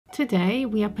Today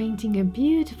we are painting a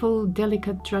beautiful,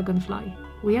 delicate dragonfly.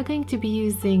 We are going to be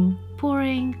using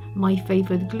pouring, my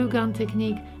favorite glue gun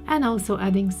technique, and also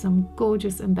adding some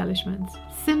gorgeous embellishments.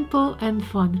 Simple and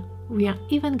fun. We are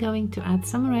even going to add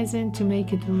some resin to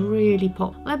make it really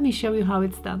pop. Let me show you how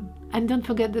it's done. And don't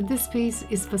forget that this piece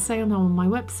is for sale now on my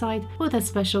website with a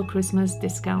special Christmas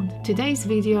discount. Today's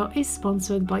video is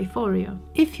sponsored by Forio.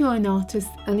 If you are an artist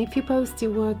and if you post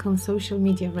your work on social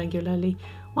media regularly,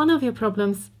 one of your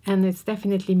problems, and it's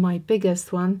definitely my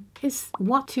biggest one, is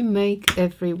what to make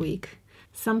every week.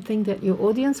 Something that your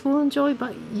audience will enjoy,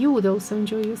 but you would also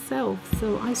enjoy yourself.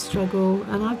 So I struggle,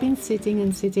 and I've been sitting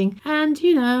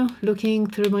and looking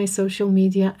through my social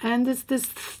media, and it's this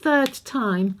third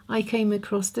time I came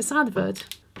across this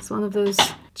advert. It's one of those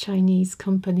Chinese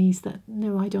companies that,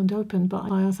 no, I don't open,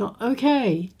 but I thought,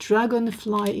 okay,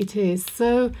 Dragonfly it is.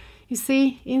 So you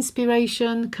see,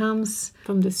 inspiration comes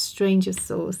from the strangest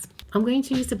source. I'm going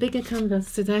to use a bigger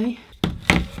canvas today.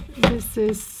 This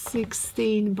is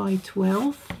 16 by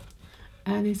 12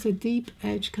 and it's a deep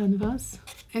edge canvas.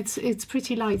 It's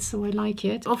pretty light, so I like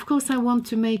it. Of course, I want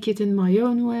to make it in my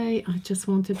own way. I just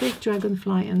want a big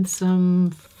dragonfly and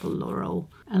some floral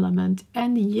element.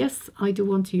 And yes, I do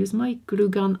want to use my glue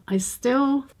gun. I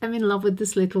still am in love with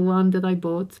this little one that I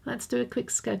bought. Let's do a quick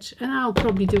sketch, and I'll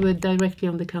probably do it directly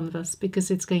on the canvas because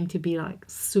it's going to be like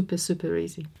super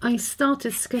easy. I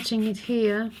started sketching it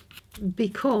here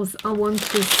because I want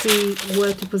to see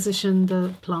where to position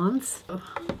the plants.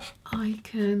 I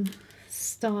can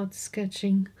start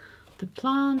sketching the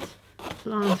plant. The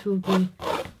plant will be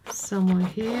somewhere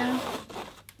here.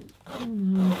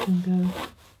 And I can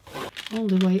go all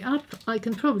the way up. I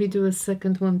can probably do a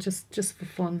second one just for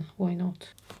fun, why not?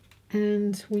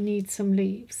 And we need some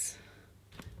leaves.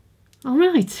 All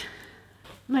right,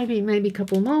 maybe a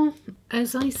couple more.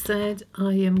 As I said,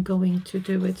 I am going to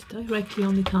do it directly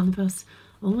on the canvas,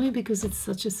 only because it's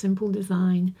such a simple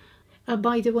design.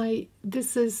 By the way,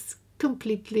 this is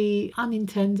completely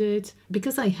unintended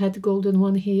because I had golden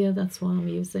one here, that's what I'm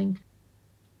using.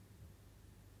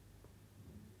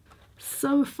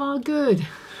 So far good.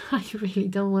 I really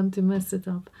don't want to mess it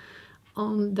up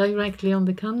directly on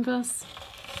the canvas,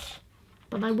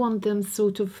 but I want them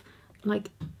sort of like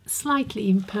slightly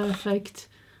imperfect.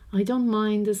 I don't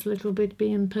mind this little bit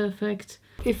being perfect.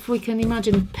 If we can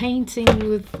imagine painting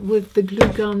with the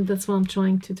glue gun, that's what I'm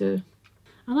trying to do.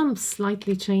 And I'm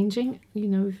slightly changing,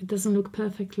 if it doesn't look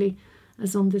perfectly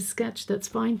as on this sketch, that's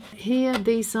fine. Here,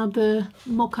 these are the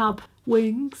mock-up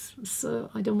wings, so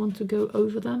I don't want to go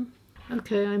over them.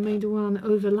 Okay, I made one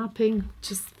overlapping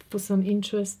just for some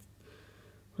interest.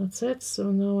 That's it,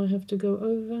 so now I have to go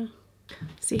over.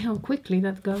 See how quickly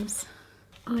that goes.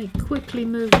 I quickly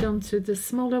moved on to the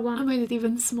smaller one. I made it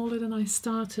even smaller than I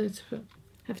started, but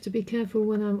I have to be careful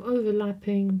when I'm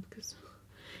overlapping because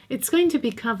it's going to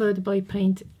be covered by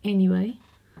paint anyway.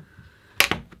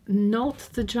 Not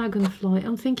the dragonfly.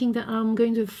 I'm thinking that I'm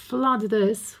going to flood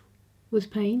this with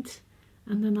paint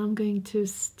and then I'm going to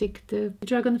stick the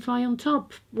dragonfly on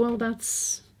top. Well,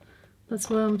 that's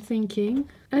what I'm thinking.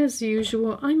 As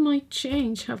usual, I might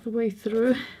change halfway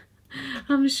through.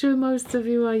 I'm sure most of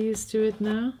you are used to it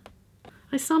now.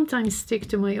 I sometimes stick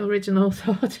to my original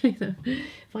thought,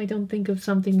 if I don't think of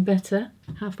something better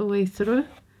halfway through.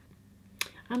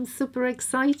 I'm super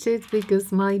excited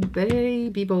because my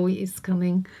baby boy is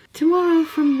coming tomorrow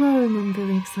from Rome. I'm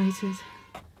very excited.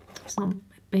 It's not a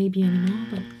baby anymore,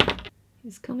 but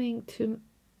he's coming to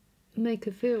make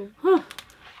a film. Oh,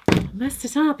 I messed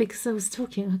it up because I was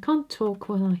talking. I can't talk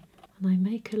when I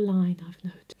make a line, I've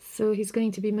noticed. So he's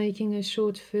going to be making a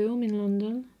short film in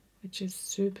London, which is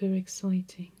super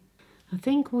exciting. I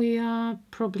think we are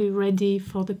probably ready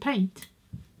for the paint.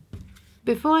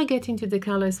 Before I get into the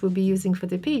colors we'll be using for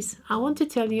the piece, I want to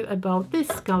tell you about this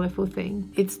colorful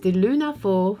thing. It's the Luna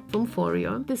 4 from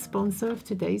Forio, the sponsor of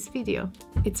today's video.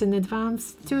 It's an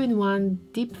advanced 2-in-1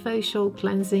 deep facial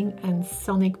cleansing and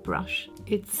sonic brush.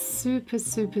 It's super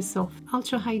soft,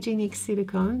 ultra hygienic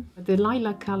silicone. The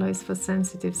lilac color is for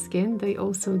sensitive skin. They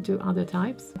also do other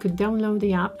types. I could download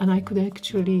the app and I could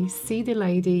actually see the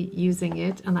lady using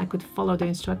it and I could follow the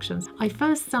instructions. I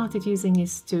first started using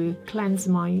it to cleanse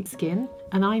my skin,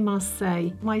 and I must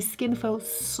say my skin felt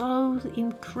so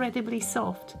incredibly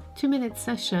soft. 2-minute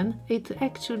session, it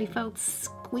actually felt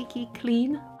squeaky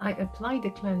clean. I applied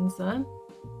the cleanser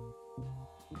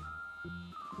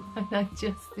and I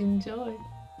just enjoyed.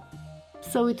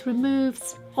 So it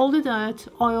removes all the dirt,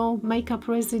 oil, makeup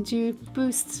residue,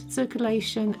 boosts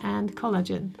circulation and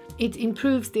collagen. It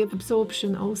improves the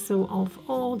absorption also of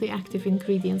all the active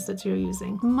ingredients that you're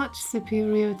using. Much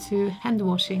superior to hand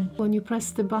washing. When you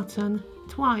press the button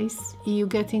twice, you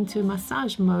get into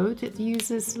massage mode. It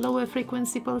uses lower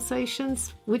frequency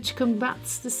pulsations, which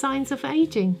combats the signs of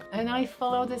aging. And I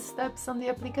follow the steps on the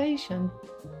application.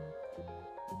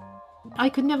 I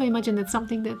could never imagine that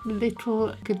something that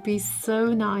little could be so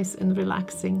nice and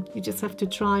relaxing. You just have to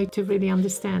try to really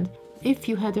understand. If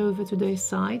you head over to their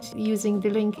site using the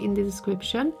link in the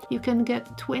description, you can get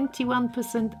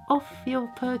 21% off your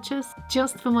purchase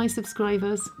just for my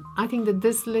subscribers. I think that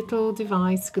this little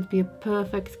device could be a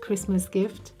perfect Christmas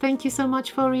gift. Thank you so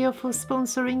much, Forio, for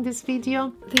sponsoring this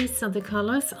video. These are the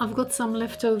colors. I've got some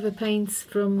leftover paints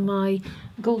from my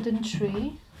golden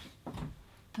tree.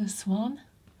 This one.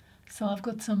 So I've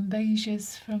got some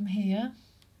beiges from here.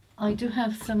 I do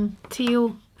have some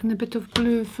teal and a bit of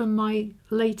blue from my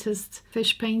latest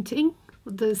fish painting,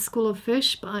 the School of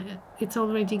Fish, but it's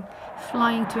already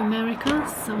flying to America,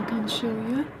 so I can't show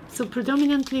you. So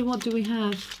predominantly what do we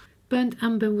have? Burnt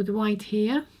umber with white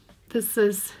here. This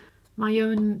is my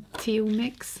own teal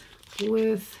mix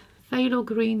with phthalo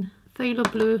green, phthalo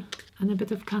blue and a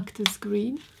bit of cactus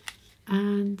green.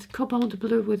 And cobalt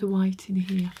blue with white in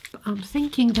here. But I'm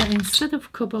thinking that instead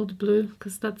of cobalt blue,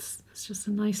 because that's just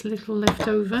a nice little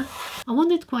leftover, I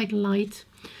want it quite light.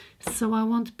 So I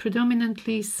want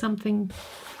predominantly something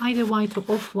either white or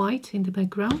off-white in the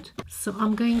background. So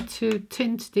I'm going to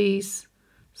tint these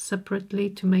separately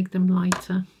to make them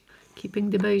lighter.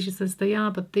 Keeping the beiges as they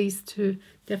are, but these two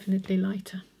definitely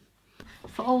lighter.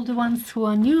 For all the ones who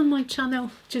are new on my channel,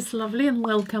 just lovely and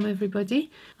welcome everybody.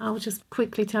 I'll just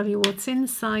quickly tell you what's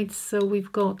inside. So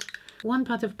we've got 1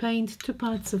 part of paint, 2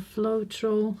 parts of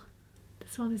Floetrol.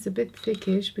 This one is a bit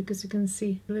thickish because you can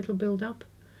see a little build up.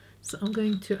 So I'm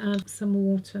going to add some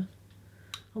water.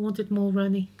 I want it more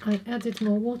runny. I added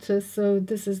more water, so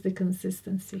this is the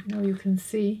consistency. Now you can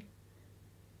see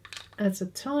it's a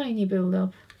tiny build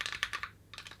up.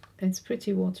 It's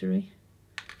pretty watery.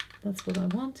 That's what I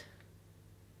want.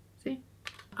 See?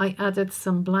 I added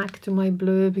some black to my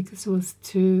blue because it was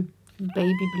too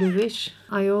baby bluish.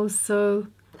 I also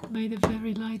made a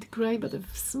very light grey, but a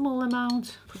small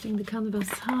amount, putting the canvas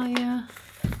higher.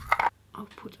 I'll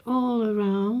put all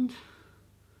around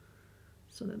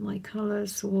so that my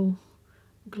colours will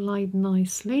glide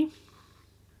nicely.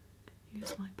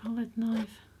 Use my palette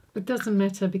knife. It doesn't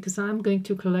matter because I'm going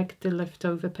to collect the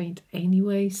leftover paint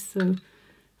anyway, so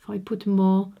if I put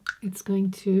more, it's going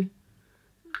to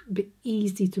be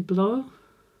easy to blow.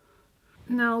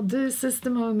 Now this is the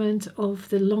moment of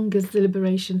the longest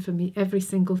deliberation for me every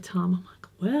single time. I'm like,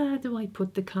 where do I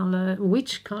put the colour?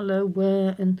 Which colour?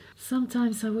 Where? And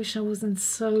sometimes I wish I wasn't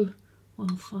so,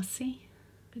 well, fussy.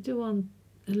 I do want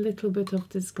a little bit of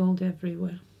this gold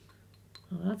everywhere.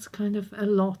 Well, that's kind of a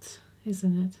lot,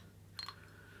 isn't it?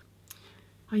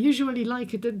 I usually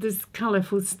like it at this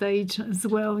colourful stage as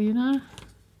well, you know.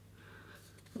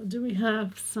 Or do we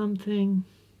have something?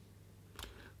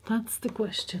 That's the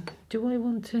question. Do I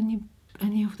want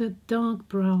any of the dark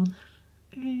brown?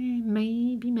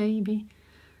 Maybe.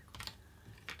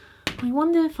 I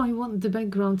wonder if I want the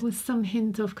background with some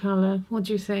hint of colour. What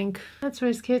do you think? Let's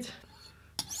risk it.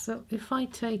 So if I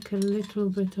take a little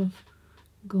bit of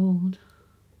gold,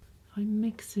 if I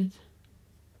mix it.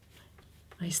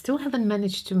 I still haven't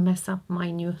managed to mess up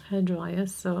my new hairdryer,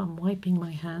 so I'm wiping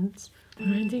my hands.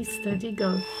 Ready, steady,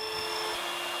 go.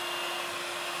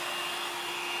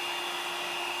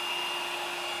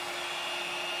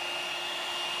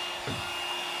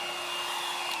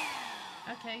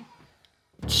 Okay.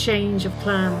 Change of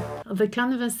plan. The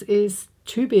canvas is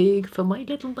too big for my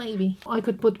little baby. I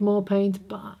could put more paint,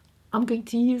 but I'm going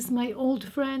to use my old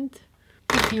friend.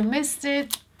 If you missed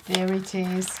it, there it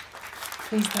is.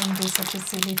 Please don't do such a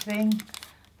silly thing.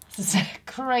 This is a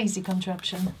crazy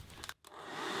contraption.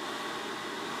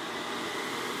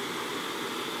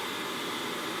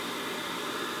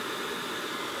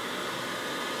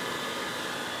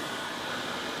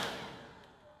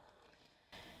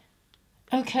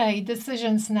 Okay,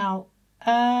 decisions now.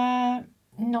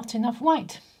 Not enough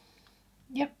white.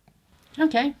 Yep.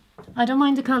 Okay, I don't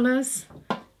mind the colors.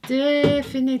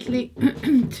 Definitely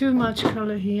too much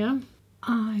color here.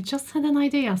 I just had an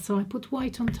idea, so I put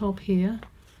white on top here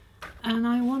and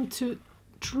I want to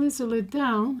drizzle it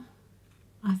down.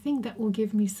 I think that will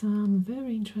give me some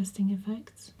very interesting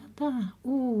effects.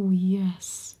 Oh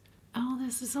yes. Oh,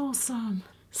 this is awesome.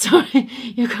 Sorry,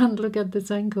 you can't look at this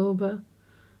angle, but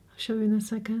I'll show you in a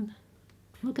second.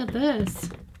 Look at this.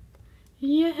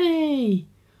 Yay!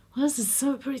 Oh, this is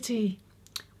so pretty.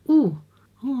 Ooh,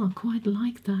 oh, I quite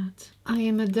like that. I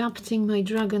am adapting my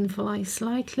dragonfly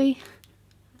slightly.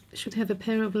 I should have a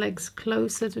pair of legs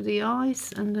closer to the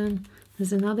eyes, and then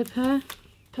there's another pair.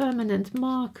 Permanent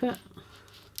marker.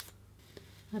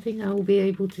 I think I will be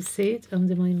able to see it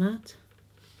under my mat.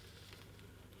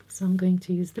 So I'm going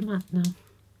to use the mat now.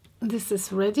 This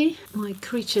is ready. My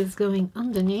creature is going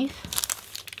underneath.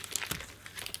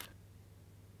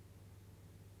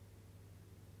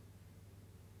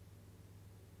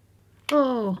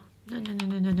 Oh, no.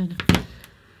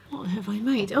 What have I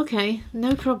made? Okay,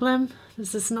 no problem.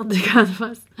 This is not the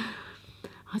canvas.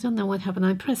 I don't know what happened.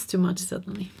 I pressed too much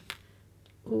suddenly.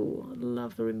 Oh, I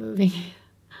love removing it.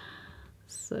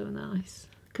 So nice.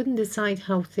 Couldn't decide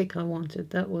how thick I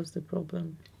wanted. That was the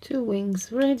problem. 2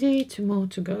 wings ready, 2 more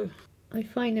to go. I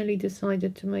finally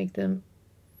decided to make them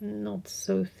not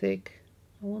so thick.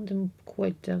 I want them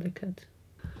quite delicate.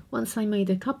 Once I made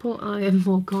a couple, I am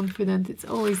more confident. It's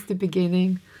always the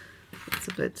beginning. It's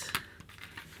a bit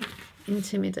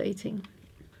intimidating.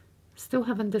 Still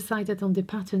haven't decided on the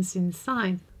patterns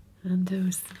inside. And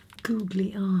those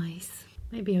googly eyes.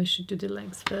 Maybe I should do the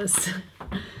legs first.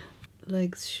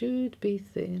 Legs should be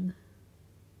thin.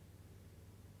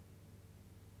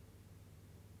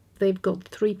 They've got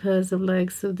 3 pairs of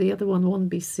legs, so the other one won't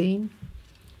be seen.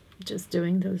 Just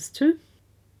doing those 2.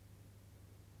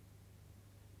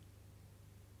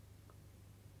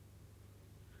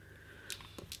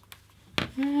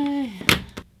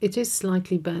 It is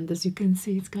slightly bent, as you can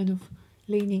see. It's kind of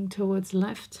leaning towards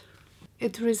left.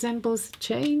 It resembles a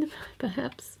chain,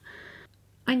 perhaps.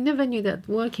 I never knew that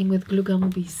working with glue gun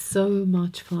would be so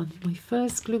much fun. My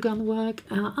first glue gun work,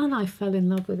 and I fell in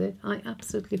love with it. I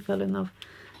absolutely fell in love.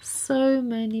 So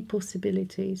many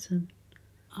possibilities, and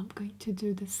I'm going to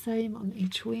do the same on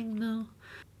each wing now.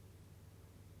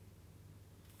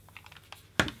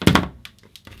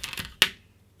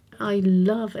 I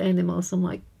love animals. I'm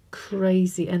like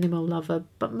crazy animal lover,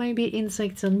 but maybe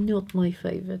insects are not my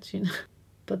favorite, you know.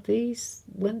 But these,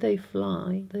 when they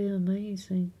fly, they're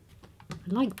amazing. I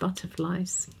like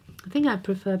butterflies. I think I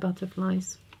prefer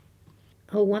butterflies.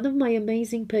 Oh, one of my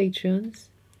amazing patrons,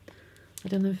 I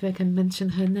don't know if I can mention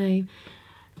her name,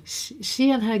 she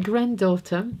and her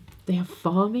granddaughter, they are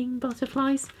farming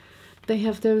butterflies. They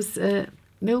have those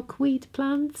milkweed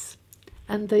plants,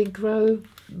 and they grow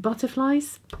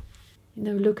butterflies. You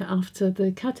know, look after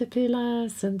the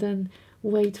caterpillars and then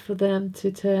wait for them to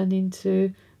turn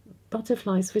into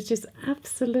butterflies, which is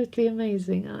absolutely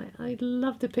amazing. I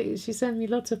love the pictures. She sent me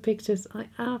lots of pictures. I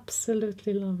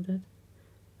absolutely loved it.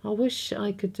 I wish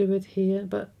I could do it here,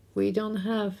 but we don't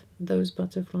have those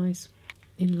butterflies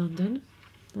in London,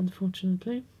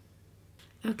 unfortunately.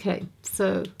 Okay,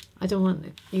 so I don't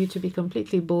want you to be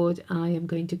completely bored. I am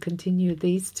going to continue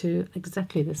these 2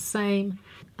 exactly the same,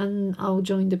 and I'll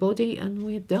join the body and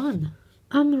we're done.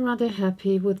 I'm rather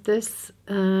happy with this.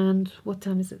 And what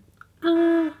time is it?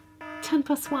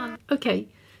 1:10. Okay,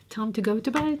 time to go to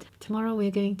bed. Tomorrow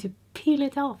we're going to peel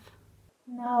it off.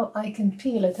 Now I can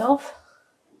peel it off.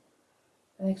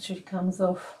 It actually comes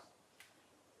off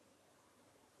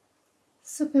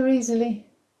super easily.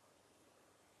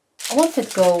 I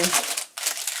wanted gold.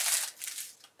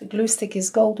 The glue stick is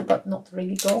gold, but not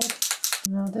really gold.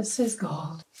 No, this is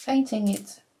gold. Painting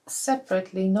it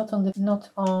separately, not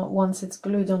once it's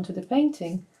glued onto the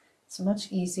painting, it's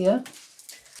much easier.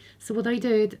 So what I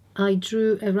did, I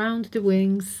drew around the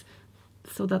wings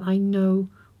so that I know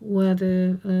where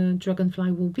the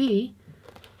dragonfly will be.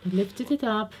 I lifted it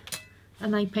up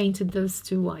and I painted those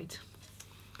 2 white.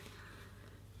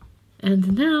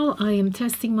 And now I am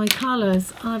testing my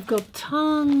colors. I've got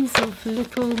tons of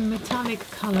little metallic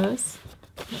colors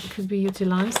that could be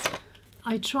utilized.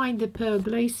 I tried the Pearl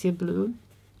Glacier blue,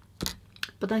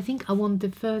 but I think I want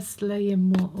the first layer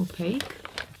more opaque.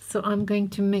 So I'm going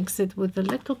to mix it with a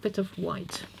little bit of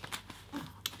white.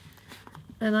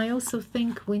 And I also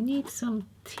think we need some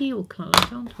teal color,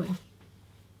 don't we?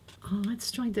 Oh,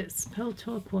 let's try this. Pearl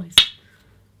turquoise.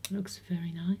 Looks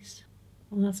very nice.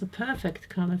 Well, that's a perfect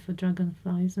color for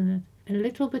dragonfly, isn't it? A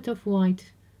little bit of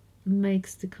white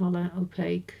makes the color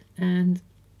opaque, and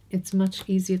it's much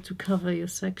easier to cover your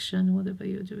section, whatever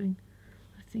you're doing.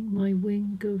 I think my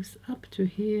wing goes up to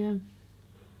here.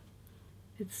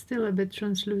 It's still a bit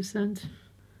translucent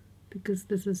because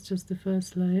this is just the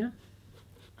first layer.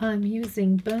 I'm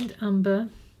using burnt umber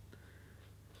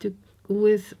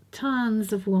with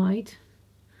tons of white,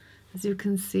 as you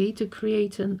can see, to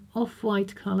create an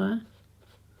off-white color.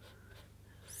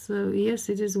 So yes,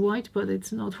 it is white, but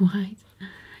it's not white.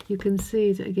 You can see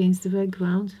it against the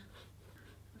background.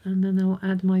 And then I'll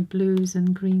add my blues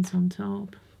and greens on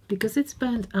top. Because it's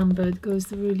burnt umber, it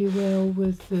goes really well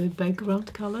with the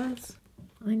background colors.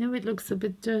 I know it looks a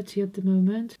bit dirty at the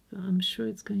moment, but I'm sure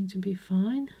it's going to be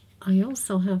fine. I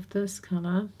also have this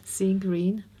color, sea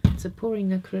green. It's a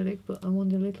pouring acrylic, but I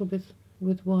want a little bit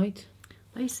with white.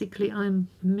 Basically, I'm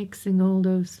mixing all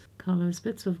those colors,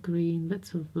 bits of green,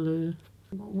 bits of blue.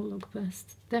 What will look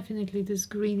best? Definitely this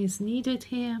green is needed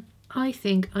here. I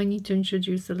think I need to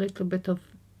introduce a little bit of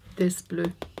this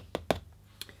blue.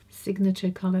 Signature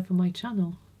color for my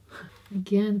channel.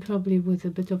 Again, probably with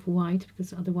a bit of white,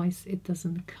 because otherwise it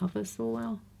doesn't cover so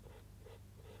well.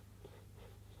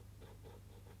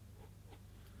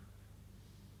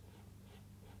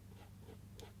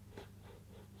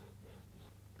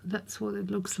 That's what it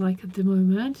looks like at the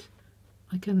moment.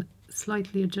 I can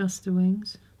slightly adjust the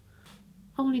wings.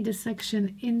 Only the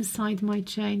section inside my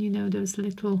chain, you know, those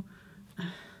little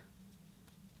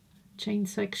chain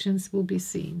sections will be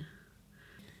seen.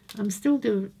 I'm still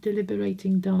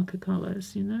deliberating darker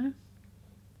colors, you know.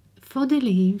 For the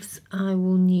leaves, I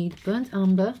will need burnt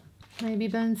umber, maybe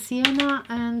burnt sienna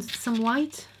and some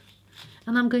white.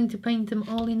 And I'm going to paint them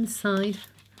all inside.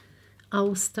 I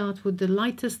will start with the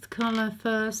lightest color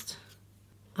first.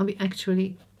 I'll be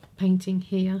actually painting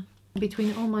here.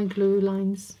 Between all my glue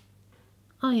lines,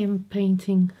 I am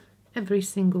painting every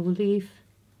single leaf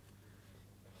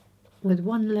with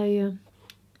one layer,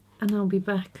 and I'll be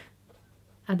back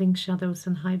adding shadows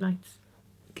and highlights.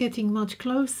 Getting much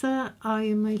closer, I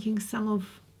am making some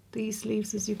of these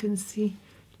leaves, as you can see,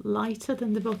 lighter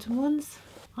than the bottom ones.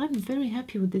 I'm very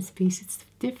happy with this piece. It's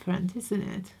different, isn't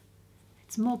it?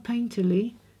 It's more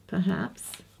painterly,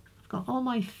 perhaps. I've got all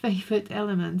my favorite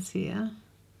elements here.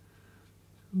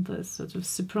 The sort of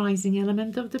surprising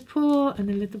element of the pour, and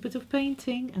a little bit of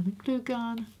painting, and a glue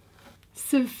gun.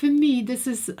 So for me, this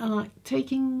is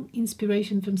taking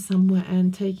inspiration from somewhere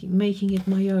and making it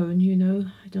my own, you know.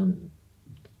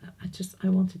 I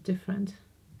want it different.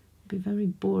 It'd be very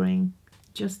boring.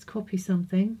 Just copy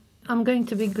something. I'm going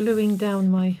to be gluing down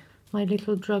my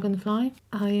little dragonfly.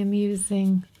 I am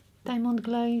using diamond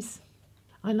glaze.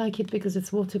 I like it because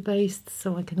it's water-based,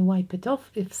 so I can wipe it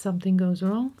off if something goes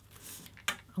wrong.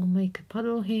 I'll make a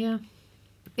puddle here.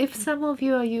 If some of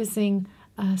you are using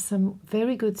some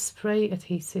very good spray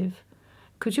adhesive,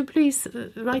 could you please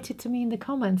write it to me in the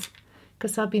comments,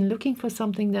 because I've been looking for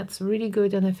something that's really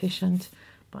good and efficient,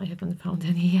 but I haven't found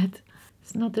any yet.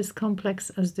 It's not as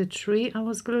complex as the tree I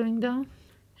was gluing down.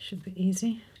 Should be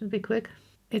easy, should be quick.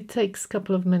 It takes a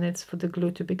couple of minutes for the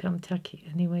glue to become tacky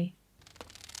anyway.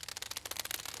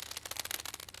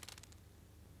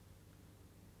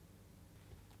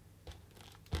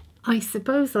 I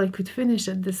suppose I could finish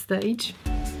at this stage,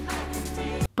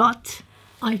 but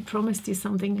I promised you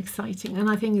something exciting, and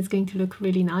I think it's going to look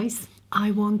really nice.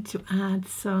 I want to add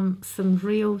some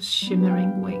real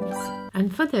shimmering wings.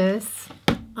 And for this,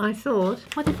 I thought,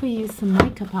 what if we use some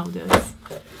mica powders?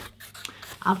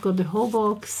 I've got the whole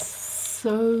box,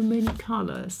 so many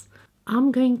colors.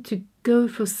 I'm going to go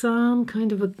for some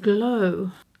kind of a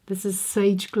glow. This is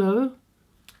sage glow.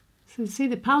 So see,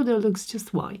 the powder looks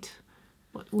just white,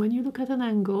 but when you look at an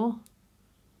angle,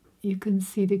 you can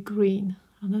see the green.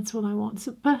 And that's what I want.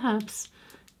 So perhaps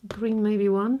green, maybe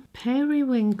one.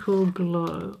 Periwinkle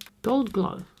glow, gold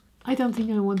glow. I don't think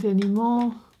I want any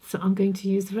more, so I'm going to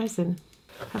use resin.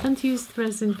 Haven't used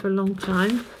resin for a long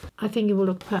time. I think it will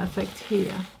look perfect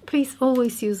here. Please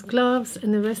always use gloves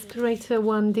and a respirator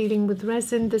when dealing with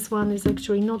resin. This one is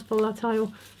actually not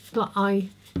volatile, but I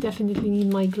definitely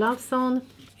need my gloves on.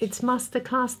 It's master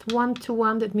cast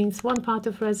 1:1. That means 1 part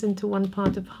of resin to 1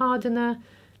 part of hardener.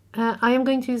 I am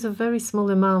going to use a very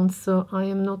small amount, so I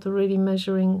am not really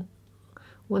measuring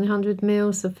 100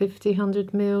 mils or 50,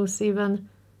 100 mils even.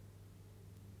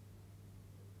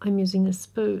 I'm using a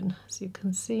spoon, as you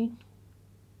can see.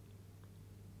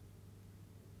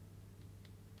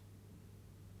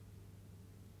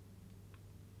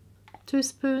 Two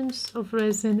spoons of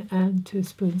resin and 2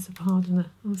 spoons of hardener.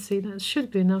 I'll see, that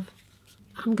should be enough.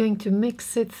 I'm going to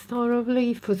mix it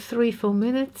thoroughly for 3-4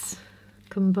 minutes.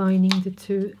 Combining the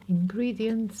 2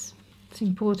 ingredients. It's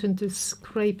important to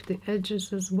scrape the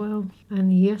edges as well.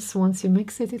 And yes, once you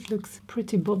mix it, it looks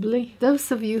pretty bubbly. Those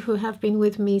of you who have been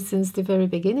with me since the very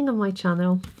beginning of my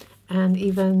channel, and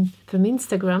even from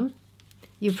Instagram,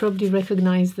 you probably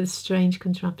recognize this strange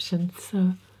contraption.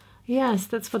 So yes,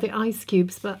 that's for the ice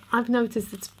cubes, but I've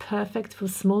noticed it's perfect for a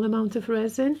small amount of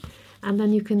resin, and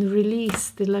then you can release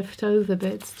the leftover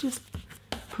bits, just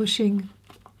pushing.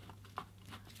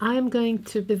 I am going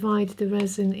to divide the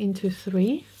resin into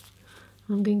 3.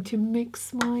 I'm going to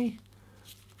mix my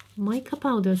mica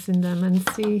powders in them and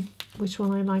see which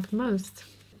one I like most.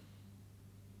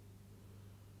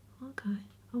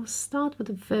 I'll start with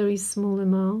a very small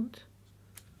amount.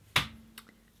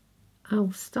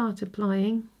 I'll start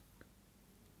applying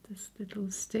this little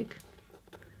stick.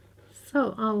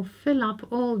 So I'll fill up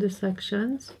all the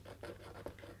sections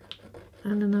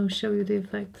and then I'll show you the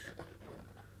effect.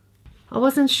 I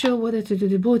wasn't sure whether to do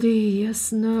the body,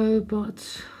 yes, no,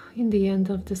 but in the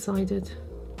end I've decided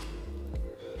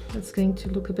that's going to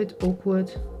look a bit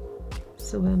awkward,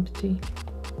 so empty.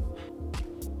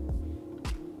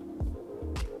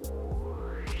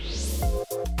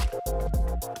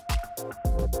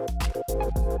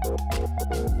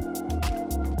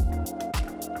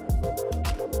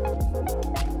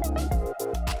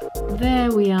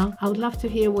 There we are. I would love to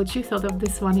hear what you thought of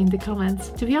this one in the comments.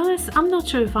 To be honest, I'm not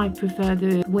sure if I prefer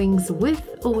the wings with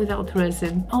or without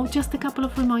resin. Oh, just a couple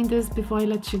of reminders before I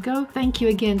let you go. Thank you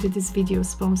again to this video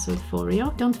sponsored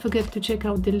Foreo. Don't forget to check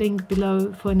out the link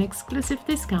below for an exclusive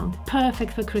discount.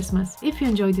 Perfect for Christmas. If you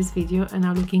enjoyed this video and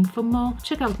are looking for more,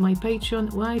 check out my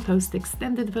Patreon where I post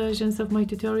extended versions of my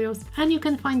tutorials, and you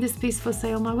can find this piece for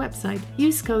sale on my website.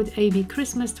 Use code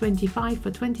ABChristmas25 for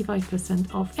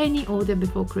 25% off any order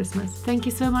before Christmas. Thank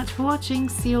you so much for watching.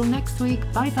 See you all next week.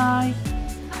 Bye bye.